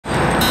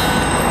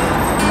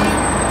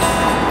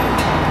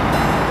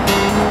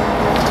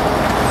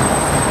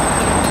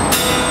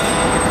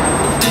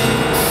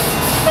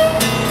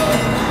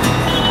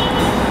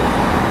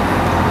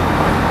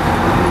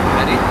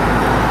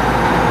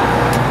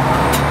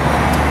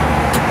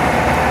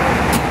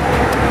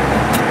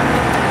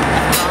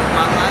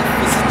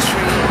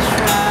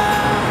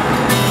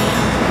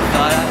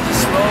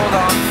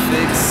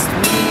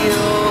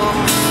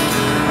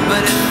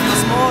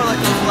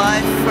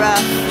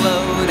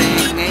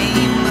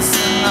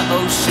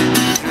ocean,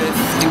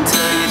 drifting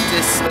till you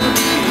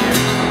disappear.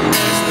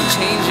 There's no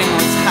changing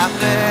what's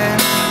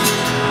happened.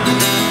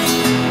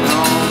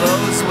 All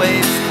those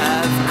waves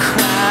have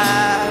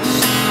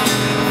crashed.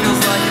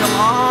 Feels like I'm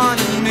on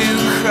a new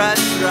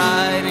crest,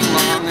 riding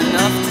long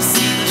enough to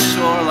see the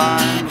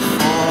shoreline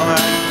before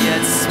I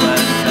get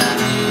swept back.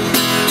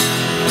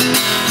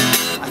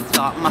 I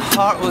thought my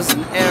heart was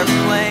an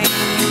airplane,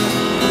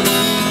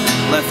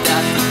 left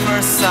at the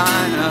first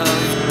sign of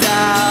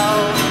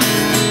doubt.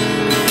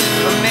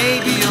 Or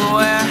maybe a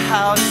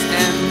warehouse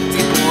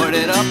empty,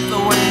 boarded up the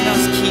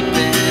windows,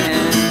 keeping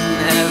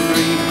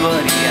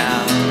everybody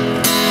out.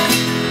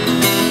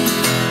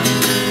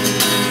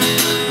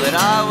 But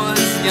I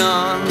was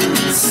young,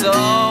 so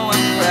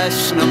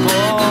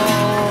impressionable,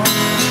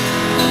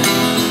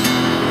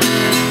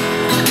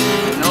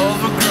 an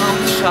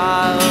overgrown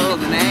child,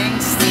 an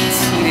angsty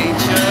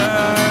teenager.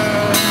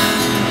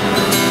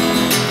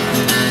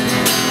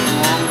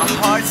 While my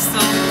heart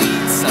still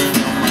beats, I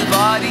feel my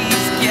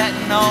body's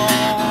getting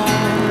old.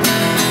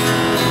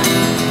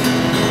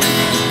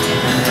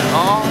 It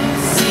all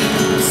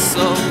seems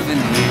so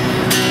veneer.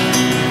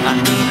 I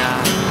mean, I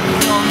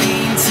don't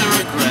mean to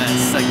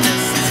regress, I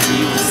guess it's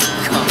feels to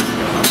come.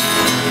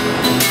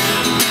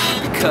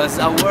 Because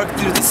I work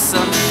through the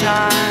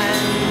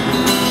sunshine,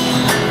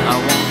 I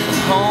won't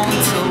come home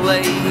till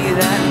late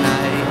at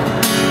night.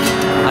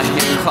 I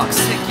hear clocks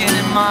ticking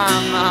in my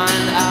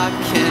mind, I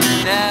can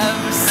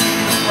never seem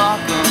to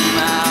block them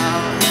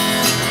out.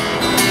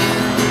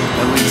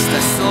 At least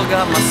I still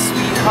got my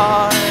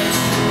sweetheart,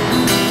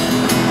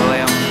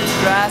 lay on the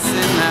grass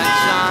in that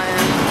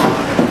giant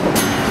park.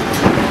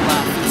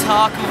 Laugh and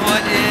talk of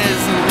what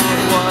is and what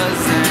was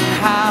and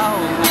how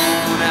it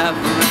won't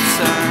ever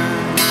return.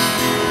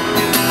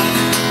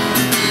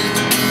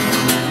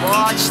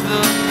 Watch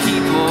the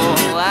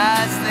people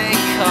as they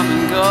come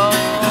and go,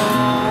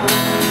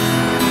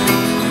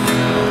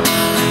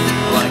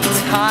 like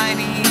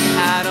tiny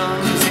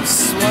atoms of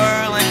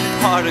swirling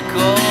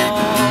particles.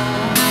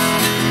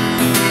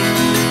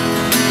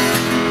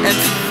 And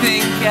to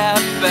think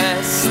at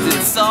best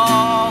it's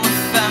all